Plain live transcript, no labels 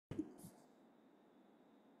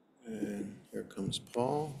comes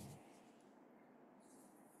Paul.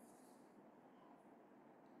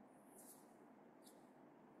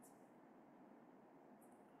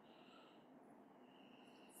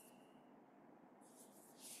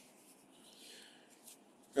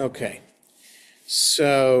 Okay,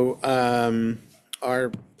 so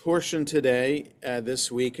our portion today, this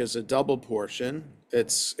week, is a double portion.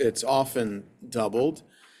 It's often doubled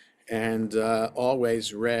and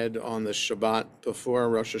always read on the Shabbat before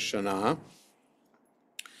Rosh Hashanah,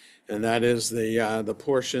 and that is the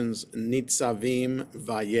portions Nitzavim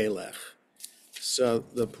VaYelech. So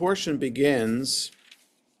the portion begins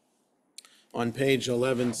on page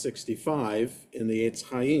 1165 in the Eitz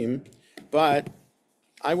Chaim, but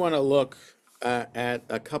I want to look at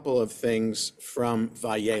a couple of things from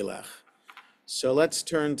VaYelech. So let's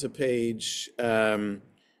turn to page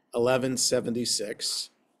 1176.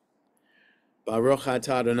 Baruch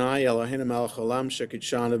atah Adonai Eloheinu melech haolam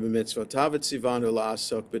shekidshanu b'mitzvotav v'tzivanu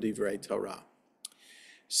la'asok b'divrei Torah.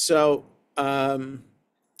 So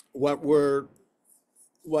what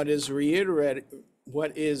is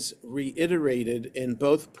reiterated in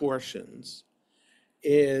both portions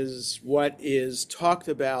is what is talked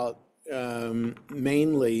about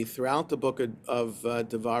mainly throughout the book of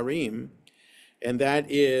Devarim, and that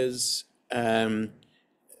is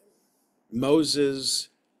Moses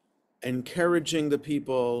encouraging the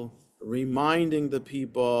people, reminding the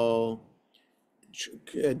people,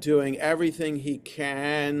 doing everything he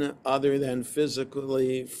can other than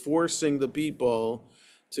physically forcing the people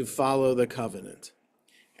to follow the covenant.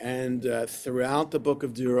 And throughout the book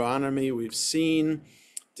of Deuteronomy, we've seen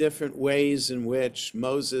different ways in which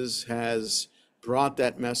Moses has brought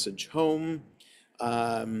that message home,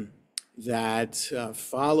 that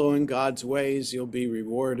following God's ways, you'll be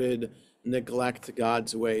rewarded. Neglect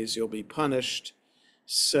God's ways, you'll be punished.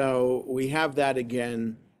 So we have that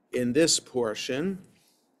again in this portion.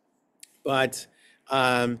 But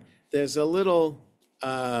there's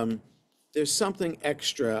something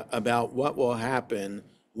extra about what will happen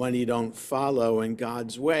when you don't follow in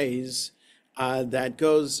God's ways, that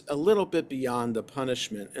goes a little bit beyond the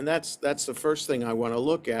punishment. And that's the first thing I want to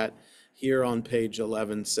look at here on page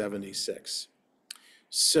 1176.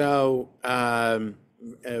 So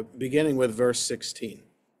beginning with verse 16.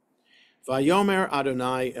 Vayomer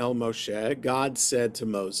Adonai el Moshe, God said to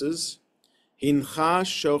Moses, Hincha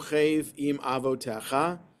shochev im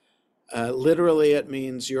avotecha. Literally, it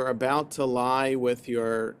means you're about to lie with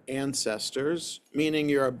your ancestors, meaning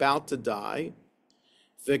you're about to die.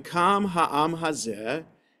 V'kam ha'am hazeh,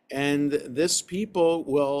 and this people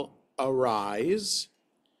will arise.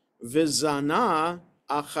 V'zana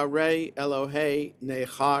acharei Elohei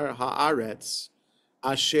nechar haaretz,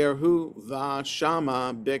 asher hu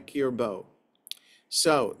va'shama bekirbo.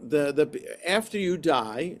 So after you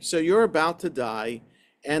die, so you're about to die,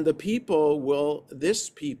 and this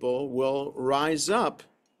people will rise up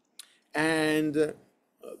and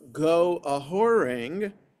go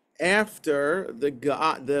a-whoring after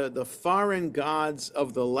the foreign gods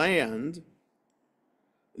of the land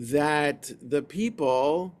that the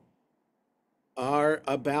people are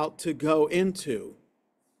about to go into.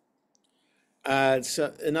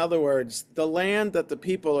 So in other words, the land that the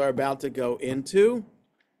people are about to go into,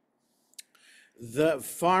 the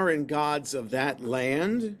foreign gods of that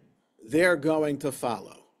land, they're going to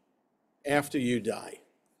follow after you die.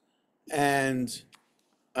 And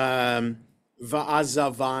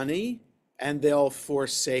va'azavani, and they'll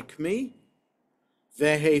forsake me.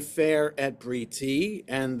 Vehefer et briti,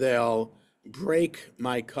 and they'll break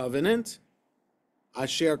my covenant.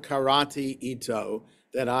 Asher karati ito,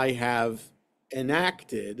 that I have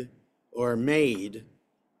enacted or made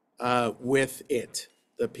with it,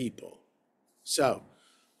 the people. So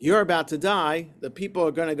you're about to die. The people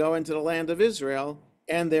are going to go into the land of Israel,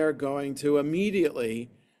 and they're going to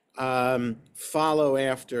immediately follow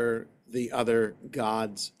after the other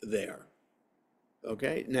gods there.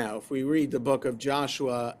 Okay, now if we read the book of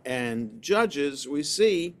Joshua and Judges, we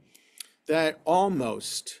see that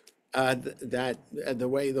almost the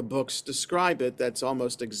way the books describe it, that's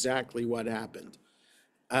almost exactly what happened.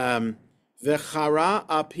 V'chara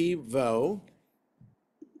apivo.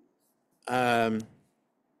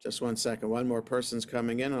 Just 1 second. One more person's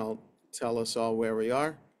coming in, and I'll tell us all where we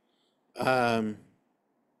are. Well,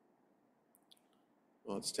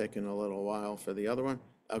 it's taken a little while for the other one.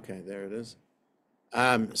 Okay, there it is.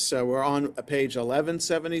 So we're on page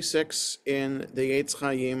 1176 in the Eitz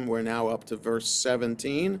Chaim. We're now up to verse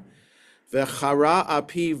 17. V'chara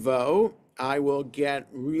apivo, I will get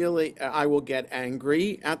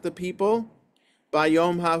angry at the people.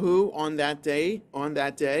 Bayom hahu, on that day,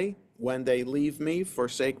 when they leave me,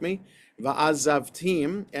 forsake me.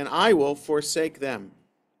 va'azavtim, and I will forsake them.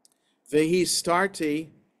 Vehi starti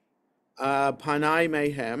panai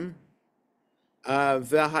mehem,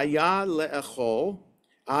 v'haya le'echol,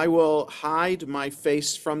 I will hide my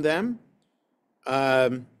face from them,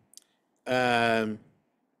 um, um,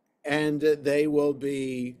 and they will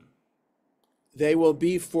be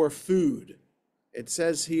for food. It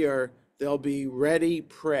says here they'll be ready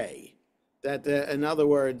prey. That in other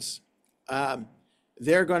words,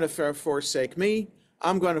 they're going to forsake me.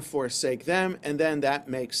 I'm going to forsake them, and then that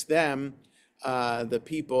makes them, the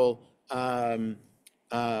people,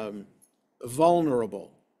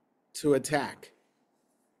 vulnerable to attack.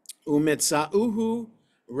 Umitzauhu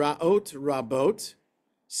raot rabot.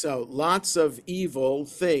 So lots of evil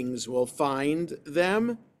things will find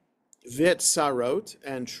them. Vitzarot,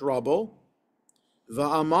 and trouble.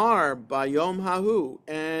 Va'amar bayom hahu,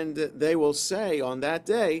 and they will say on that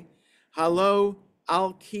day, Halo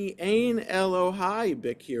al ki ein Elohai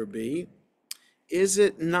bikirbi. Is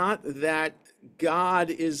it not that God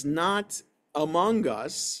is not among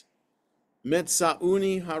us?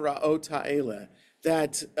 Mitzauni haraot ha'ele,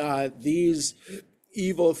 that these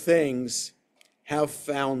evil things have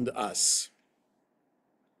found us.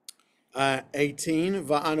 18,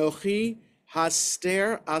 Va'anochi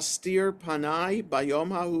haster astir panai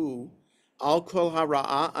bayom hahu al kol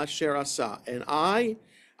hara'a asher asa. And I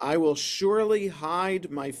will surely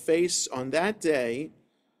hide my face on that day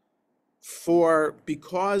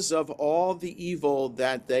because of all the evil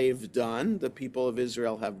that they've done, the people of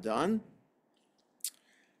Israel have done.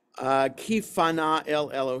 Kifana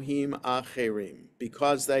el Elohim acherim,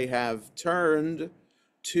 because they have turned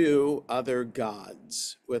to other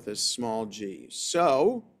gods with a small g.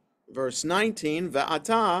 So, verse 19,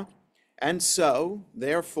 Va'ata, and so,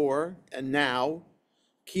 therefore, and now,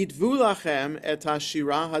 kitvu lachem et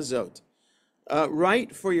hashira hazot,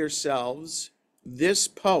 write for yourselves this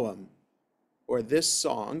poem, or this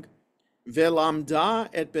song, Velamda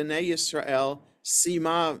et bnei Yisrael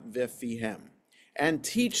sima vefihem, and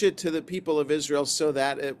teach it to the people of Israel so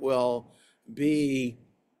that it will be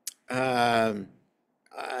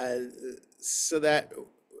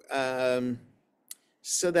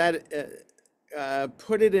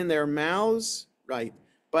put it in their mouths, right?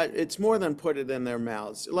 But it's more than put it in their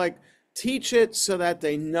mouths. Like, teach it so that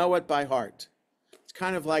they know it by heart. It's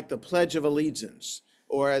kind of like the Pledge of Allegiance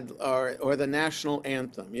or the national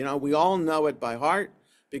anthem. You know, we all know it by heart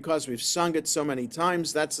because we've sung it so many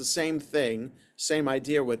times. That's the same thing, same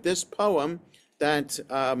idea with this poem that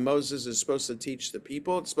Moses is supposed to teach the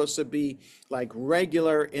people. It's supposed to be like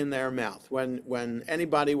regular in their mouth. When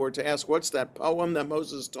anybody were to ask, what's that poem that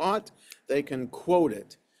Moses taught? They can quote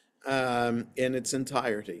it in its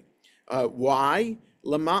entirety. Why?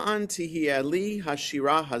 Lama'an tihieli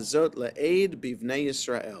hashira hazot le'ed bivnei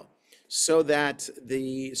Yisrael. So that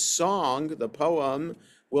the song, the poem,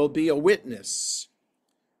 will be a witness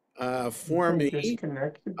for me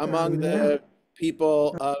among the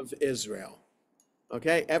people of Israel.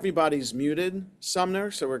 Okay, everybody's muted,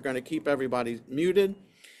 Sumner, so we're going to keep everybody muted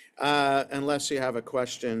unless you have a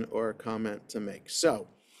question or a comment to make. So,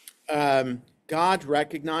 God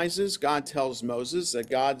tells Moses that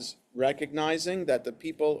God's recognizing that the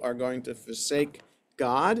people are going to forsake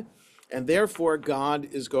God, and therefore God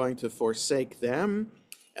is going to forsake them,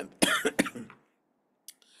 and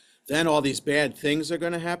then all these bad things are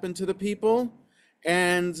going to happen to the people,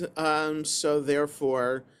 and so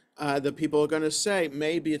therefore the people are going to say,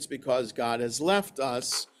 maybe it's because God has left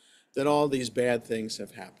us that all these bad things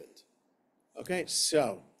have happened. Okay,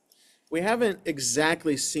 so we haven't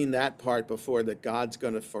exactly seen that part before, that God's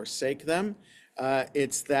going to forsake them.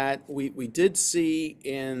 It's that we did see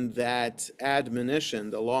in that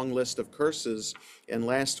admonition, the long list of curses in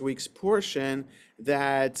last week's portion,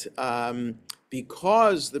 that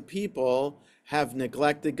because the people have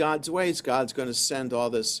neglected God's ways, God's going to send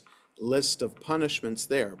all this list of punishments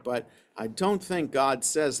there. But I don't think God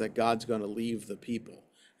says that God's going to leave the people.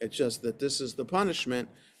 It's just that this is the punishment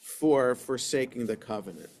for forsaking the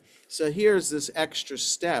covenant. So here's this extra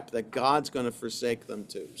step that God's going to forsake them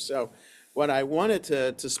too. So what I wanted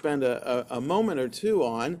to spend a moment or two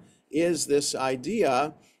on is this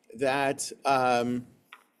idea that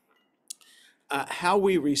how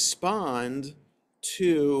we respond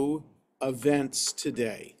to events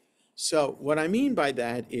today. So what I mean by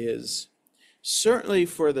that is, certainly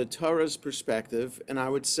for the Torah's perspective, and I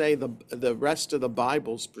would say the rest of the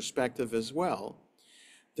Bible's perspective as well,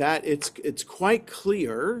 that it's quite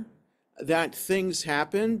clear that things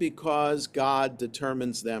happen because God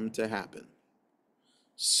determines them to happen.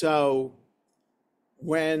 So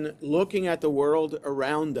when looking at the world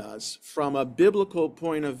around us from a biblical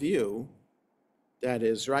point of view, that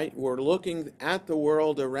is, right? We're looking at the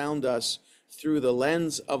world around us through the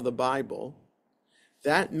lens of the Bible.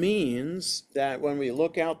 That means that when we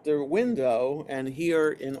look out the window, and here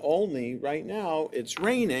in Olney right now, it's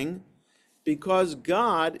raining because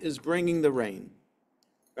God is bringing the rain,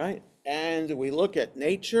 right? And we look at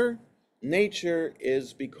nature. Nature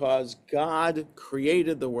is because God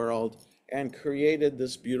created the world and created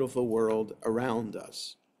this beautiful world around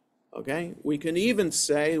us, okay? We can even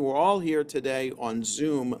say we're all here today on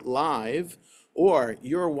Zoom live, or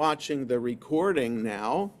you're watching the recording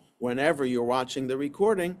now, whenever you're watching the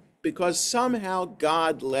recording, because somehow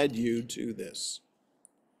God led you to this,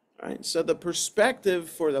 right? So the perspective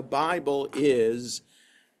for the Bible is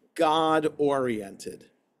God-oriented.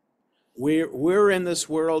 We're in this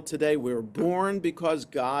world today. We're born because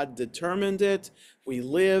God determined it. We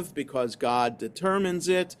live because God determines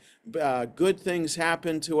it. Good things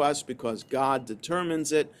happen to us because God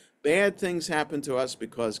determines it. Bad things happen to us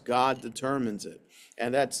because God determines it.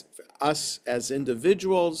 And that's us as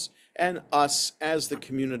individuals and us as the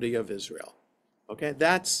community of Israel. Okay,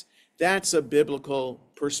 that's a biblical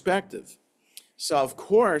perspective. So of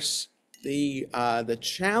course, the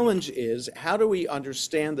challenge is, how do we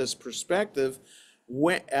understand this perspective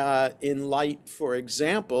in light, for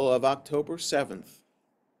example, of October 7th?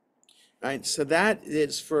 Right. So that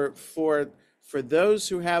is for those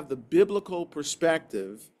who have the biblical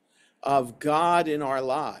perspective of God in our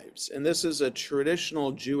lives, and this is a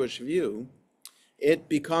traditional Jewish view. It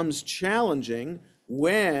becomes challenging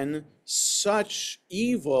when such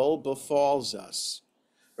evil befalls us.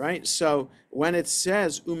 Right? So when it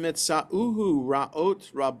says, umitzauhu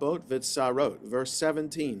ra'ot rabot v'tzarot, verse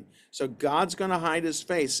 17, so God's going to hide his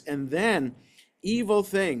face, and then evil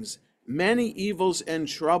things, many evils and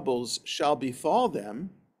troubles shall befall them.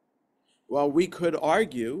 Well, we could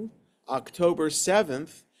argue October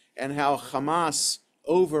 7th and how Hamas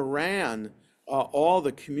overran all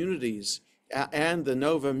the communities and the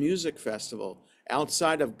Nova Music Festival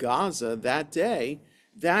outside of Gaza that day.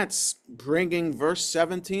 That's bringing verse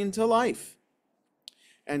 17 to life.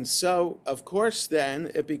 And so, of course,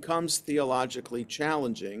 then it becomes theologically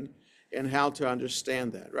challenging in how to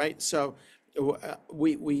understand that, right? So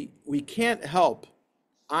we can't help,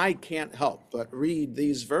 I can't help but read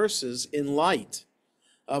these verses in light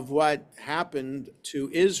of what happened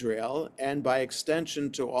to Israel and by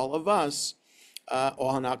extension to all of us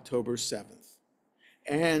on October 7th.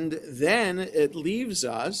 And then it leaves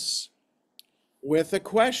us with a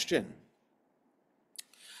question.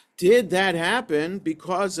 Did that happen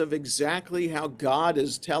because of exactly how God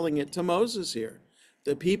is telling it to Moses here?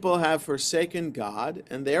 The people have forsaken God,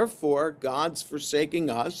 and therefore God's forsaking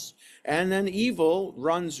us, and then evil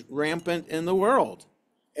runs rampant in the world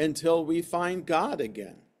until we find God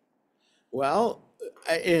again. Well,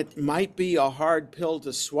 it might be a hard pill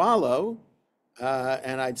to swallow,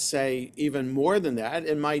 and I'd say even more than that.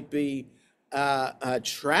 It might be a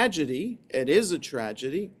tragedy. It is a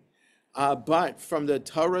tragedy, but from the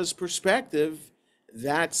Torah's perspective,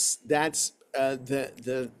 that's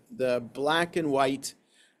the black and white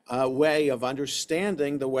way of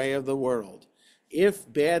understanding the way of the world.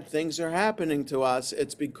 If bad things are happening to us,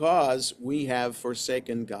 it's because we have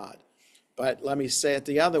forsaken God. But let me say it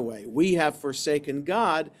the other way. We have forsaken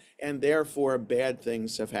God, and therefore bad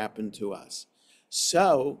things have happened to us.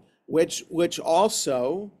 So, which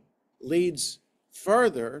also leads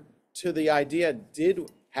further to the idea,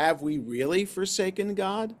 have we really forsaken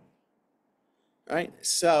God? Right?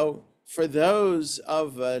 So for those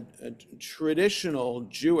of a traditional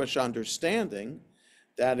Jewish understanding,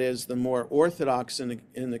 that is the more orthodox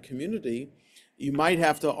in the community, you might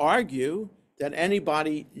have to argue that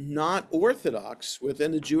anybody not orthodox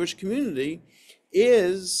within the Jewish community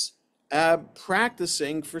is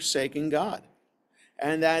practicing forsaking God.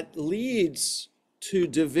 And that leads to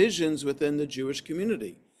divisions within the Jewish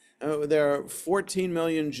community. There are 14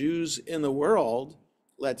 million Jews in the world,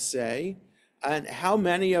 let's say, and how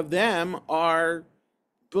many of them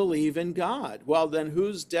believe in God? Well, then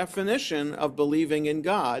whose definition of believing in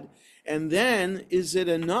God? And then, is it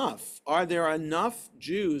enough? Are there enough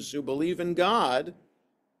Jews who believe in God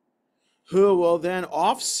who will then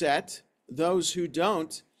offset those who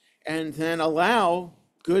don't and then allow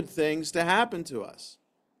good things to happen to us?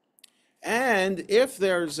 And if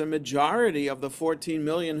there's a majority of the 14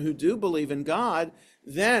 million who do believe in God,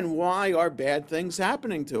 then why are bad things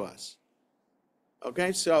happening to us?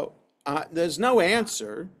 Okay, so there's no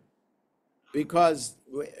answer, because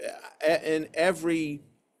in every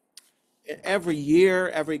year,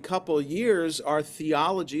 every couple of years, our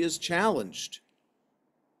theology is challenged.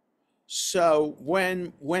 So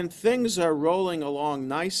when things are rolling along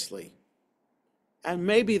nicely, and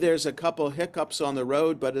maybe there's a couple hiccups on the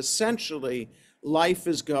road, but essentially life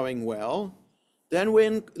is going well, then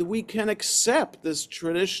when we can accept this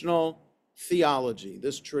traditional theology,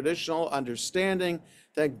 this traditional understanding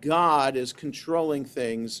that God is controlling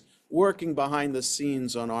things, working behind the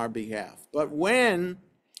scenes on our behalf. But when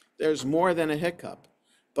there's more than a hiccup,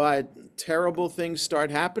 but terrible things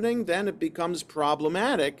start happening, then it becomes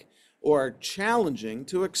problematic or challenging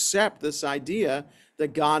to accept this idea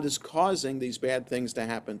that God is causing these bad things to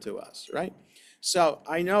happen to us, right? So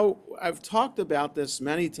I know I've talked about this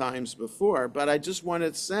many times before, but I just want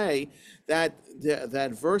to say that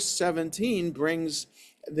that verse 17 brings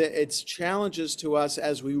its challenges to us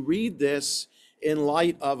as we read this in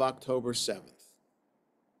light of October 7th,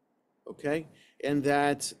 okay? And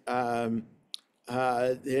that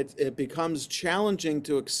it becomes challenging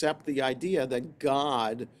to accept the idea that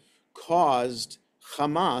God caused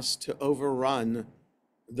Hamas to overrun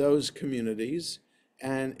those communities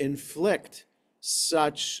and inflict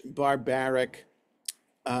such barbaric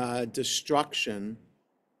destruction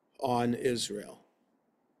on Israel.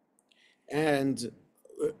 And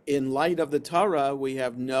in light of the Torah, we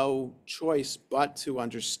have no choice but to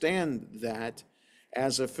understand that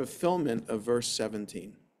as a fulfillment of verse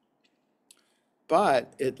 17.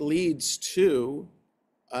 But it leads to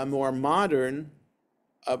a more modern,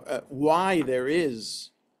 why there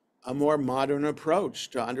is a more modern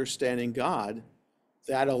approach to understanding God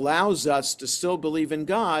that allows us to still believe in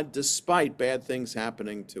God despite bad things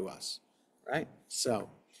happening to us, right?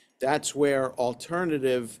 So that's where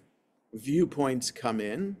alternative viewpoints come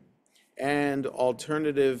in, and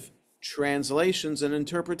alternative translations and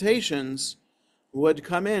interpretations would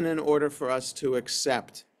come in order for us to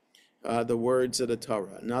accept the words of the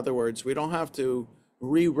Torah. In other words, we don't have to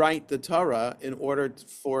rewrite the Torah in order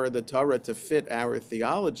for the Torah to fit our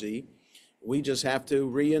theology. We just have to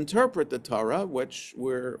reinterpret the Torah, which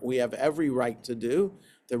we have every right to do.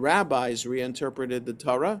 The rabbis reinterpreted the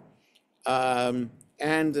Torah, and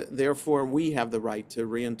therefore we have the right to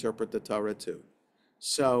reinterpret the Torah too.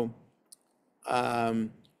 So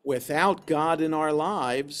without God in our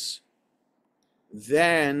lives,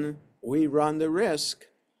 then we run the risk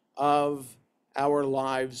of our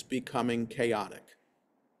lives becoming chaotic.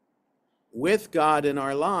 With God in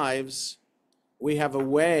our lives, we have a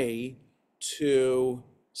way to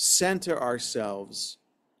center ourselves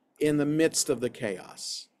in the midst of the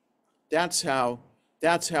chaos. That's how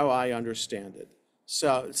I understand it.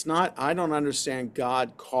 So it's not, I don't understand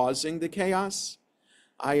God causing the chaos.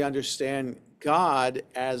 I understand God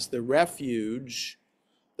as the refuge,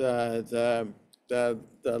 the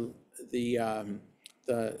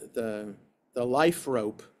life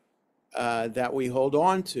rope that we hold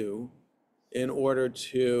on to in order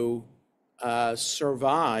to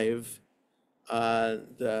survive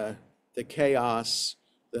the chaos,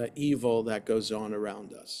 the evil that goes on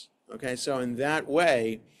around us. Okay, so in that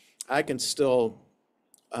way, I can still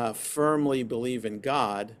firmly believe in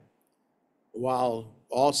God while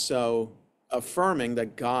also affirming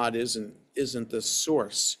that God isn't the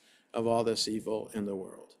source of all this evil in the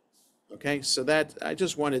world. Okay, so that I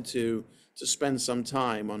just wanted to spend some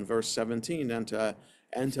time on verse 17 and to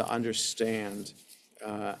understand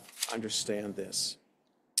this.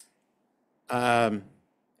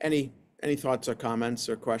 Any thoughts or comments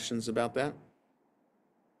or questions about that?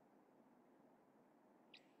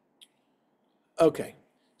 Okay,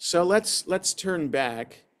 so let's turn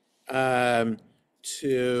back to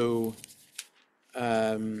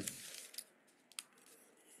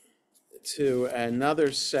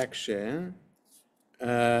another section.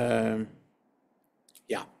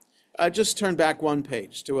 Just turn back one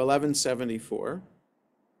page to 1174.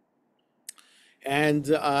 And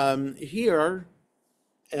here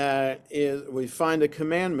we find a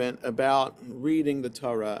commandment about reading the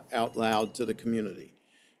Torah out loud to the community.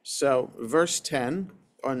 So verse 10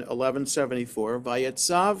 on 1174,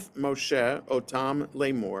 Vayetzav Moshe otam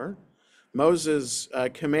lemor, Moses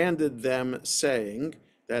commanded them saying,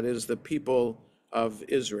 that is the people of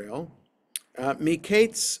Israel,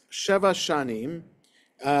 Miketz Sheva Shanim,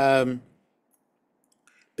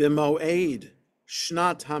 B'moed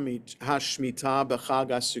Shnat HaShmita B'Chag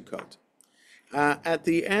HaSukkot. At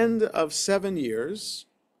the end of 7 years,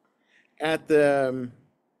 at the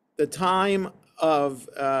time of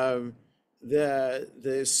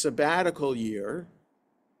the sabbatical year,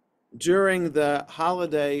 during the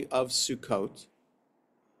holiday of Sukkot.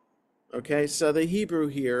 Okay, so the Hebrew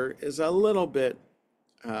here is a little bit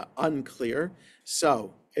unclear.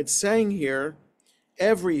 So it's saying here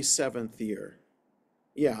every seventh year.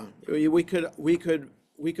 Yeah, we could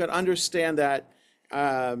we could understand that,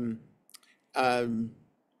 um, um,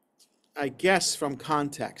 I guess, from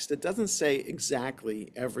context. It doesn't say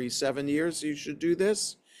exactly every 7 years you should do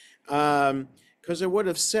this, because it would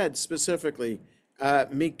have said specifically,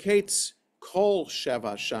 Miketz kol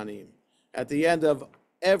sheva shanim, at the end of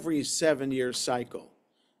every 7 year cycle,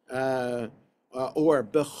 or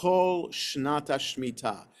bechol shnata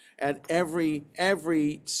shmita, at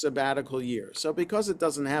every sabbatical year. So because it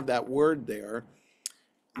doesn't have that word there,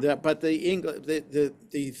 but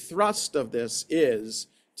the thrust of this is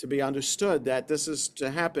to be understood that this is to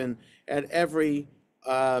happen at every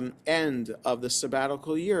end of the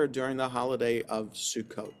sabbatical year during the holiday of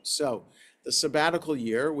Sukkot. So the sabbatical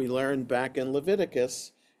year, we learned back in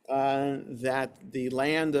Leviticus that the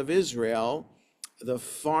land of Israel, the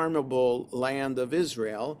farmable land of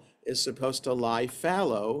Israel, is supposed to lie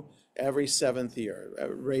fallow every 7th year,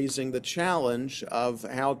 raising the challenge of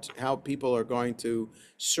how people are going to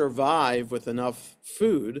survive with enough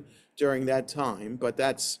food during that time. But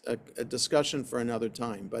that's a discussion for another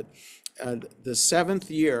time. But the 7th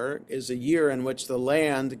year is a year in which the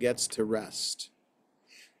land gets to rest.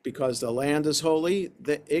 Because the land is holy,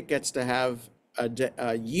 it gets to have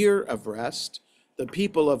a year of rest. The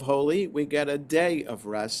people of holy, we get a day of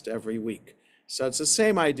rest every week. So it's the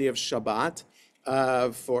same idea of Shabbat.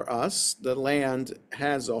 For us, the land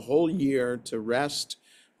has a whole year to rest,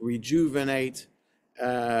 rejuvenate,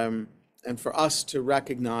 and for us to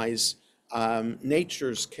recognize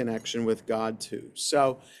nature's connection with God too.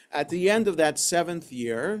 So at the end of that 7th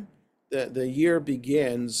year, the year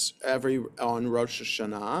begins on Rosh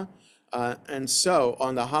Hashanah. And so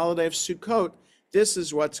on the holiday of Sukkot, this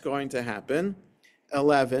is what's going to happen.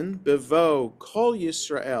 11, Bevo Kol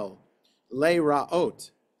Yisrael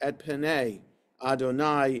Le'ra'ot et Penei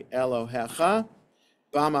Adonai Elohecha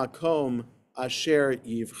Bamakom Asher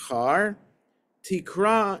Yivchar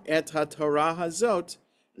Tikra et HaTorah Hazot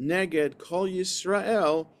Neged Kol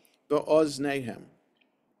Yisrael Be'oznehem.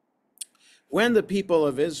 When the people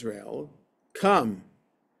of Israel come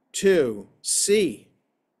to see,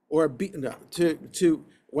 or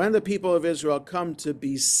when the people of Israel come to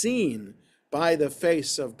be seen by the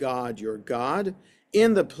face of God, your God,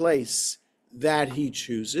 in the place that he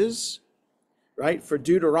chooses, right? For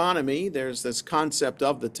Deuteronomy, there's this concept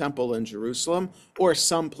of the temple in Jerusalem or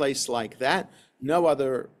some place like that. No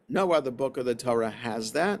other book of the Torah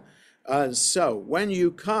has that. So when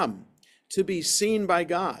you come to be seen by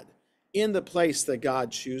God in the place that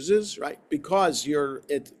God chooses, right? Because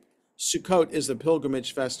Sukkot is the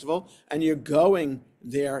pilgrimage festival, and you're going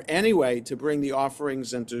there anyway to bring the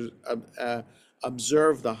offerings and to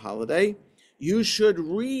observe the holiday, you should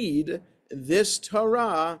read this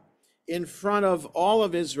Torah in front of all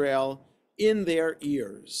of Israel in their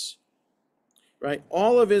ears, right?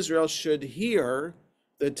 All of Israel should hear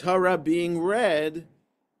the Torah being read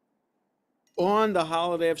on the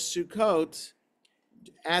holiday of Sukkot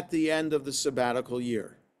at the end of the sabbatical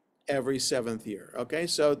year, every 7th year, okay?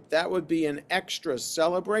 So that would be an extra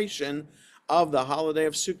celebration of the holiday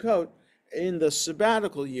of Sukkot in the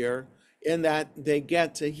sabbatical year, in that they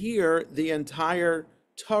get to hear the entire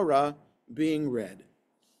Torah being read.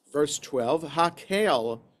 Verse 12,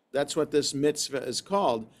 Hakel, that's what this mitzvah is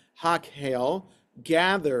called. Hakel,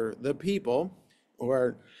 gather the people,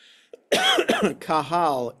 or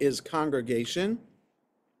kahal is congregation.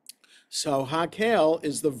 So Hakel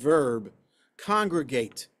is the verb,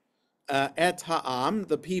 congregate. Et ha'am,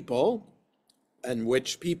 the people, and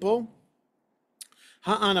which people?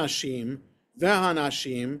 Ha'anashim,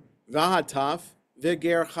 ve'hanashim, v'hataf,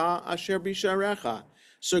 ve'gercha asher bisharecha.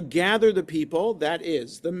 So gather the people, that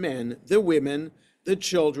is, the men, the women, the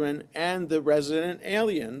children, and the resident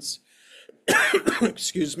aliens.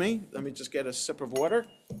 Excuse me, let me just get a sip of water.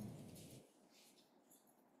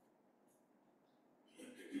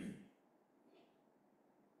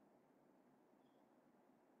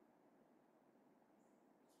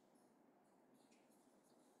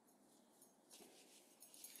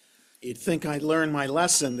 You'd think I'd learn my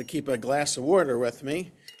lesson to keep a glass of water with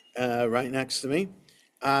me, right next to me.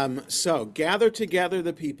 So gather together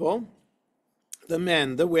the people, the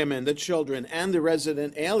men, the women, the children, and the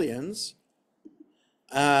resident aliens.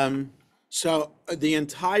 So the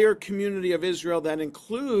entire community of Israel, that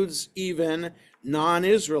includes even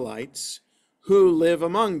non-Israelites who live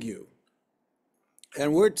among you.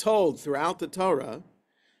 And we're told throughout the Torah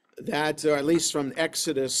that, or at least from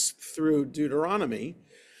Exodus through Deuteronomy,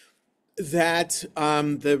 that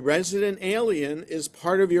the resident alien is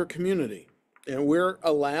part of your community. And we're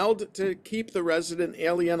allowed to keep the resident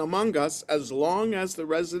alien among us as long as the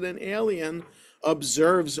resident alien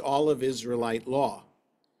observes all of Israelite law.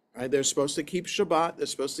 right? They're supposed to keep Shabbat. They're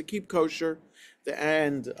supposed to keep kosher.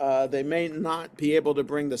 And they may not be able to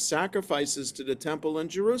bring the sacrifices to the temple in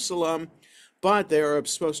Jerusalem, but they are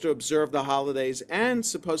supposed to observe the holidays and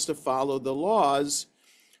supposed to follow the laws,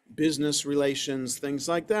 business relations, things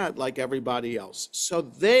like that, like everybody else. So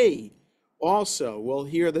they also will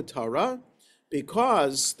hear the Torah,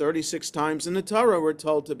 because 36 times in the Torah we're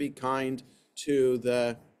told to be kind to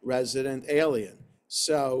the resident alien.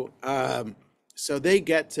 So they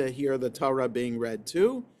get to hear the Torah being read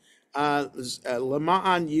too.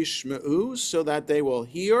 Lama'an yishma'u, so that they will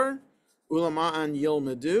hear, ulama'an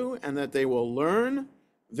yilmedu, and that they will learn,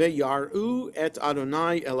 ve'yaru et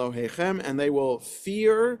Adonai Elohechem, and they will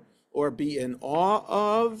fear or be in awe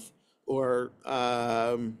of, or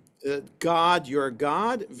God, your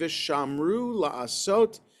God, vishamru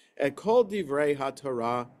la'asot et kol divrei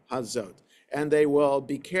haTorah hazot, and they will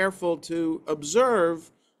be careful to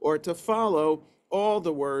observe or to follow all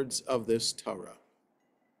the words of this Torah.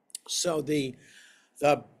 So the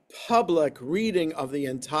public reading of the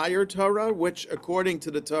entire Torah, which according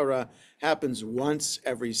to the Torah happens once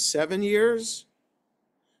every 7 years,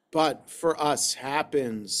 but for us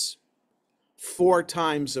happens 4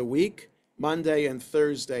 times a week, Monday and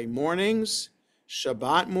Thursday mornings,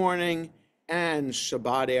 Shabbat morning, and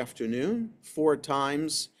Shabbat afternoon, 4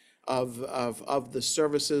 times of the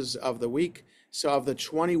services of the week. So of the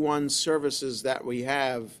 21 services that we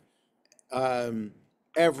have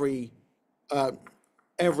every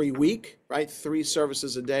week, right? 3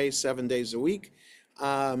 services a day, 7 days a week.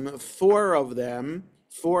 4 of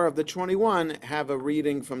the 21 have a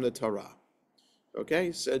reading from the Torah.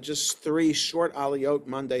 Okay, so just 3 short aliyot,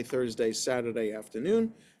 Monday, Thursday, Saturday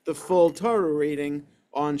afternoon, the full Torah reading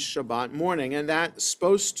on Shabbat morning. And that's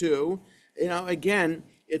supposed to, again,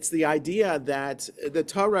 it's the idea that the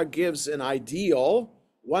Torah gives an ideal.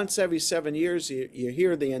 Once every 7 years, you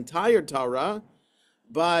hear the entire Torah,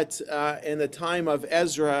 but in the time of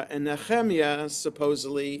Ezra and Nehemiah,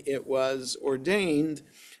 supposedly it was ordained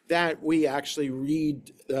that we actually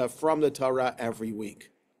read from the Torah every week.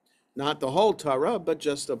 Not the whole Torah, but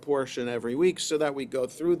just a portion every week, so that we go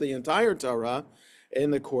through the entire Torah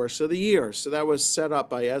in the course of the year. So that was set up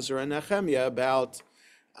by Ezra and Nehemiah about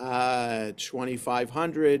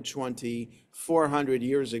 2,500, 2,400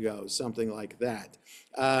 years ago, something like that.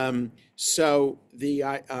 So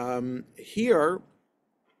here,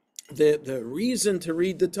 the reason to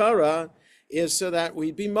read the Torah is so that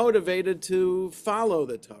we'd be motivated to follow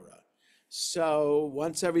the Torah. So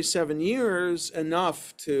once every 7 years,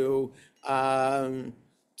 enough to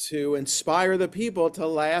inspire the people to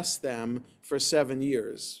last them for 7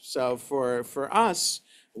 years. So for us,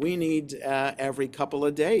 we need every couple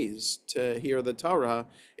of days to hear the Torah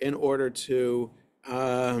in order to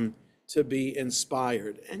be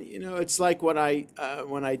inspired. And it's like when I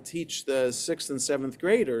teach the 6th and 7th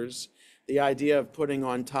graders, the idea of putting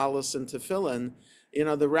on talis and tefillin.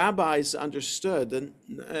 The rabbis understood that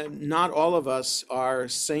not all of us are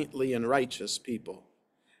saintly and righteous people.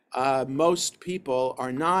 Most people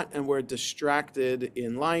are not, and we're distracted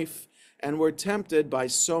in life, and we're tempted by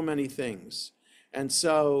so many things. And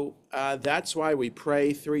so that's why we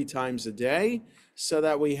pray 3 times a day, so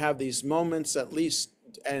that we have these moments at least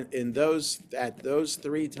at those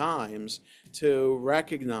 3 times to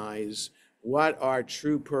recognize what our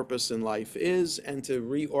true purpose in life is, and to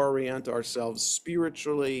reorient ourselves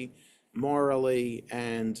spiritually, morally,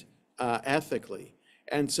 and ethically.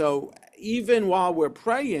 And so even while we're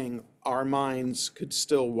praying, our minds could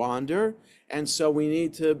still wander, and so we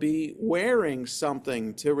need to be wearing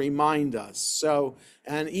something to remind us. So,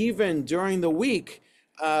 and even during the week,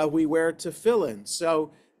 we wear tefillin.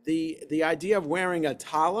 So the idea of wearing a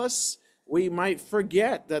talis, we might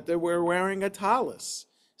forget that we're wearing a talis.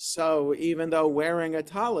 So even though wearing a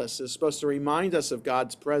talis is supposed to remind us of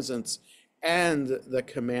God's presence and the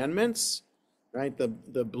commandments, right?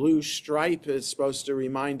 The blue stripe is supposed to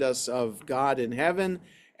remind us of God in heaven,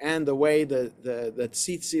 and the way the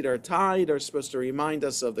tzitzit are tied are supposed to remind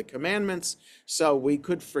us of the commandments. So we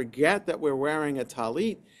could forget that we're wearing a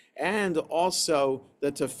talit. And also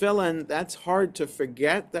the tefillin, that's hard to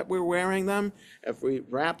forget that we're wearing them. If we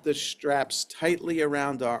wrap the straps tightly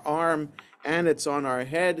around our arm and it's on our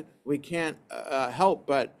head, we can't help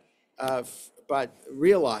but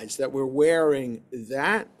realize that we're wearing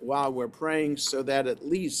that while we're praying, so that at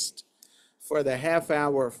least for the half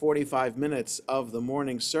hour, 45 minutes of the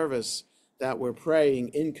morning service that we're praying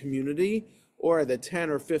in community, or the 10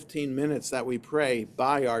 or 15 minutes that we pray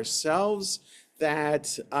by ourselves,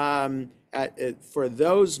 that for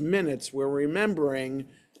those minutes we're remembering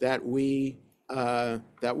that we are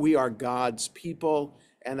God's people,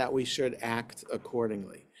 and that we should act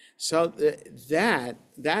accordingly. So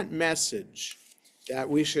that message that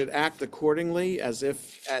we should act accordingly, as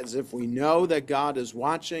if we know that God is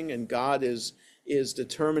watching and God is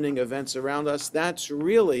determining events around us, that's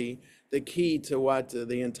really the key to what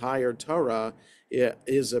the entire Torah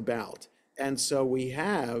is about. And so we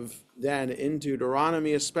have then in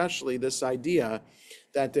Deuteronomy especially this idea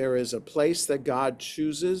that there is a place that God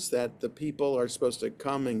chooses that the people are supposed to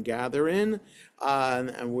come and gather in,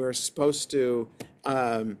 and we're supposed to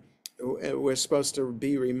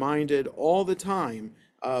be reminded all the time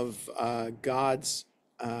of God's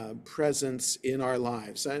presence in our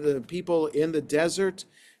lives. And the people in the desert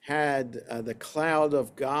had the cloud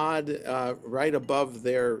of God right above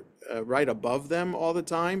them all the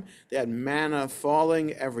time. They had manna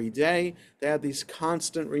falling every day. They had these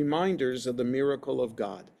constant reminders of the miracle of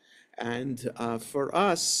God. And for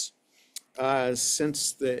us,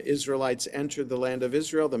 since the Israelites entered the land of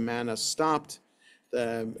Israel, the manna stopped.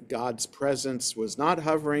 God's presence was not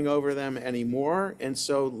hovering over them anymore, and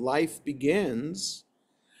so life begins.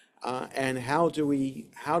 And how do we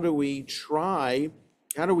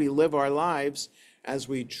live our lives as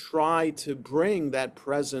we try to bring that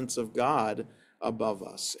presence of God above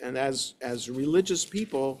us? And as religious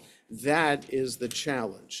people, that is the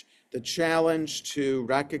challenge. The challenge to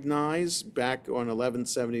recognize back on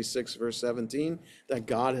 1176 verse 17 that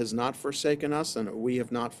God has not forsaken us and that we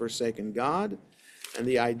have not forsaken God. And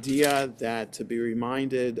the idea that to be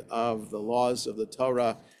reminded of the laws of the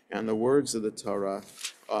Torah and the words of the Torah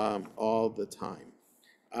all the time.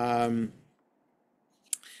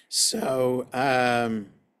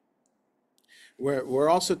 We're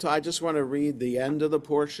also, I just want to read the end of the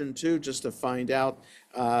portion too, just to find out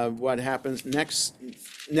what happens next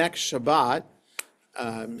Shabbat.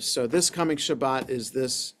 So this coming Shabbat is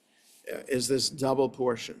this double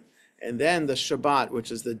portion. And then the Shabbat, which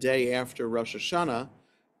is the day after Rosh Hashanah,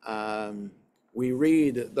 we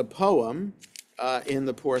read the poem in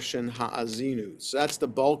the portion Ha'azinu. So that's the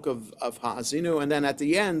bulk of Ha'azinu. And then at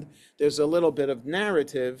the end, there's a little bit of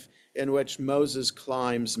narrative in which Moses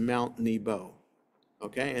climbs Mount Nebo.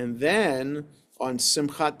 Okay, and then on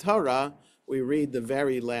Simchat Torah, we read the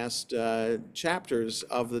very last chapters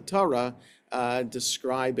of the Torah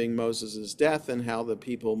describing Moses' death and how the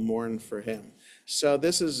people mourn for him. So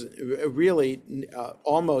this is really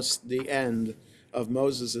almost the end of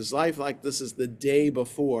Moses' life, like this is the day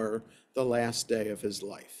before the last day of his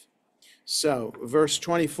life. So verse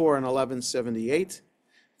 24 in 1178,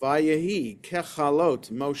 Vayehi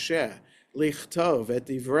kechalot Moshe lichtov et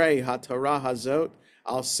divrei haTorah hazot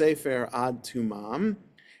al sefer ad tumam.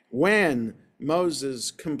 When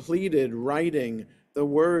Moses completed writing the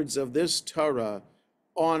words of this Torah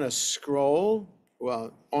on a scroll,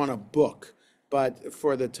 well, on a book, but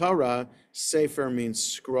for the Torah, sefer means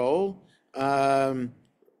scroll,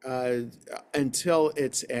 until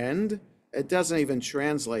its end. It doesn't even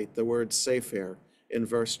translate the word sefer in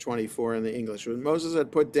verse 24 in the English. When Moses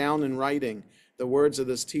had put down in writing the words of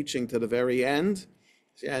this teaching to the very end,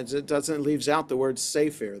 it leaves out the word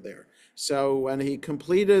sefer there. So when he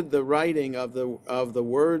completed the writing of the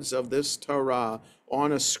words of this Torah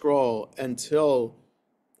on a scroll until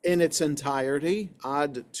in its entirety,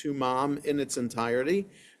 ad tumam, in its entirety,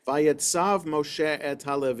 Vayetzav Moshe et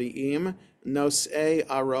HaLeviim nosei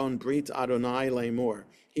Aaron brit Adonai lemor.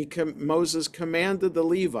 Moses commanded the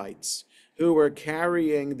Levites who were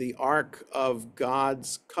carrying the ark of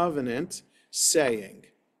God's covenant, saying.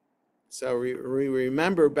 So we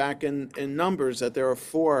remember back in Numbers that there are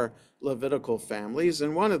 4 Levitical families,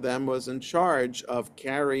 and one of them was in charge of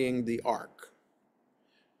carrying the ark.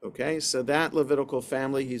 Okay, so that Levitical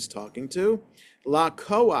family he's talking to, La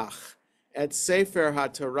Koach et Sefer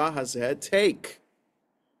HaTorah hazeh,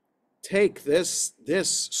 take this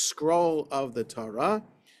scroll of the Torah,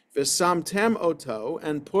 v'samtem oto,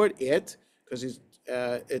 and put it, because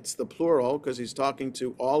it's the plural, because he's talking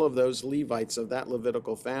to all of those Levites of that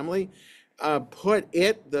Levitical family, put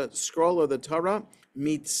it, the scroll of the Torah,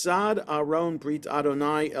 mitzad Aaron brit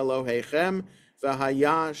Adonai Elohechem,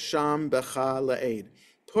 v'haya sham becha le'ed.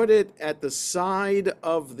 Put it at the side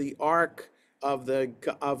of the ark of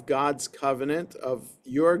God's covenant, of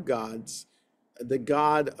your God's, the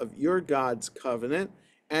God of your God's covenant,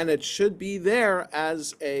 and it should be there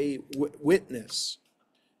as a witness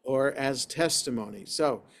or as testimony.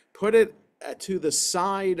 So put it to the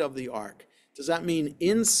side of the ark. Does that mean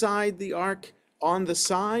inside the ark, on the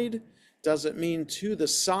side? Does it mean to the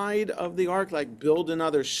side of the ark, like build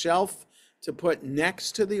another shelf to put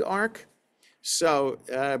next to the ark? So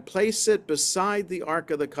place it beside the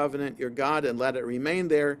ark of the covenant, your God, and let it remain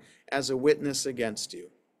there as a witness against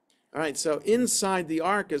you. All right, so inside the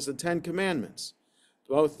ark is the 10 Commandments.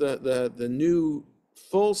 both the new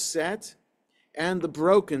full set and the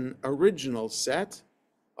broken original set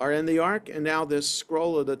are in the ark, and now this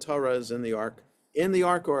scroll of the Torah is in the ark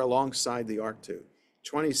or alongside the ark too.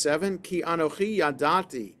 27, Ki anochi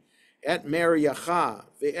yadati et meriacha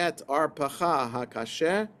ve'et arpacha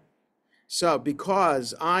hakasheh. So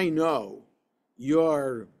because I know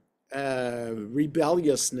your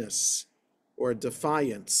rebelliousness or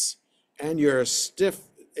defiance and your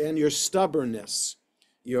stubbornness,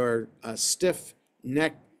 your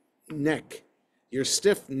your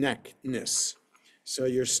stiff-neckedness, so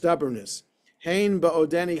your stubbornness. Hein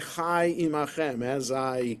ba'odeni chai imachem, as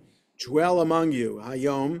I dwell among you,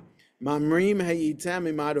 hayom, mamrim hayitem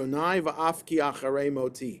im Adonai va'af ki acharei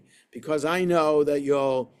moti, because I know that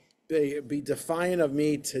you'll be defiant of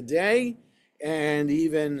me today and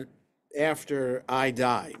even after I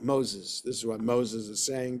die. Moses, this is what Moses is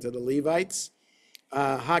saying to the Levites.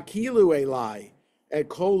 Hakilu elai et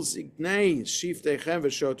kol zignei shiftechem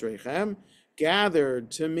v'shotrechem,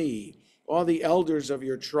 gathered to me all the elders of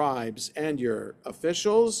your tribes and your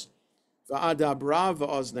officials, va'adabra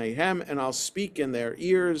va'oznehem, and I'll speak in their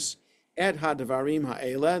ears, et hadvarim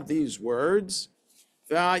ha'eleh, these words,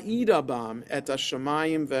 va'idabam et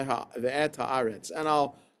hashamayim ve'et haaretz, and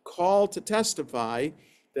I'll call to testify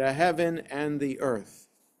the heaven and the earth,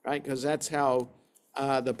 right? Because that's how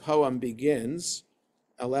the poem begins,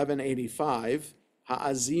 1185,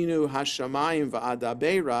 ha'azinu hashamayim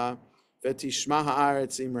va'adabera ve'tishma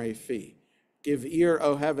haaretz imrei fi. Give ear,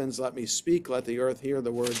 O heavens, let me speak, let the earth hear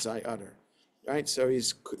the words I utter. Right? So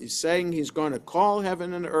he's saying he's going to call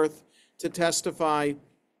heaven and earth to testify,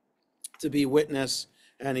 to be witness,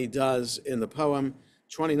 and he does in the poem.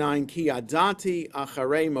 29, Ki adati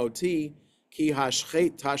acharei moti, ki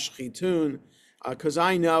hashchet tashchitun, because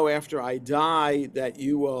I know after I die that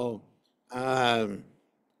you will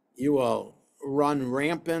run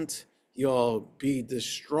rampant, you'll be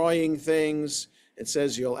destroying things. It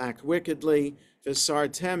says you'll act wickedly.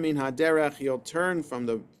 V'sartem min haderech, you'll turn from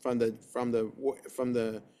the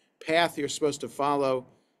path you're supposed to follow.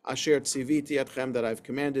 Asher tziviti etchem, that I've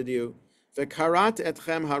commanded you. V'karat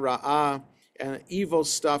etchem hara'ah, and evil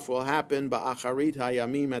stuff will happen. Ba'acharit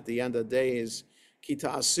hayamim, at the end of days. Ki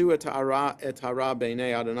ta'asu et hara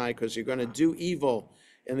b'nei Adonai, because you're going to do evil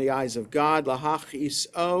in the eyes of God. Lahach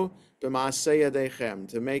is'o b'maaseh yadechem,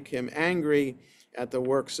 to make him angry at the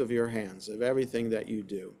works of your hands, of everything that you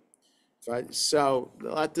do. Right? So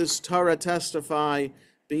let this Torah testify,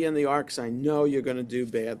 be in the arks. I know you're going to do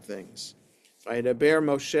bad things. Right? Aber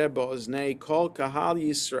Moshe bo'oznei kol kahal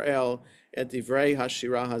Yisrael et divrei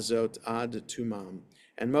hashira hazot ad tumam.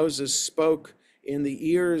 And Moses spoke in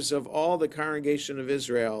the ears of all the congregation of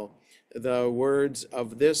Israel the words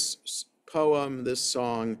of this poem, this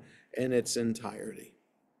song, in its entirety.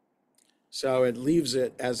 So it leaves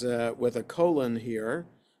it as with a colon here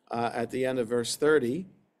at the end of verse 30,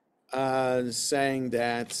 saying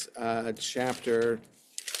that chapter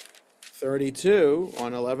 32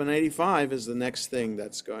 on 1185 is the next thing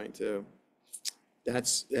that's going to,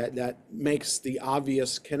 that makes the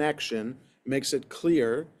obvious connection, makes it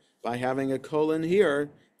clear by having a colon here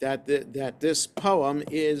that this poem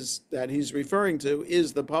is, that he's referring to,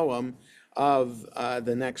 is the poem of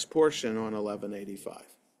the next portion on 1185.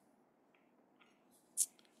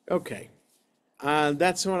 Okay,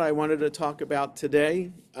 that's what I wanted to talk about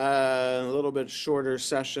today. A little bit shorter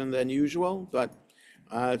session than usual, but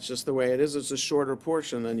it's just the way it is. It's a shorter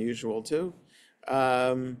portion than usual too.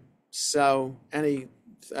 So any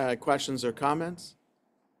questions or comments?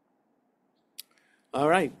 All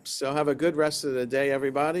right, so have a good rest of the day,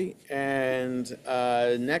 everybody. And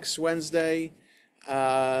next Wednesday,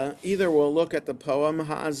 either we'll look at the poem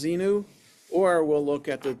Ha'azinu, or we'll look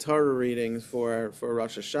at the Torah readings for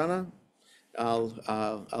Rosh Hashanah.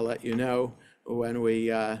 I'll let you know when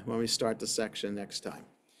we start the section next time.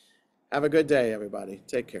 Have a good day, everybody.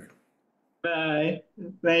 Take care. Bye.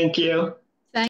 Thank you.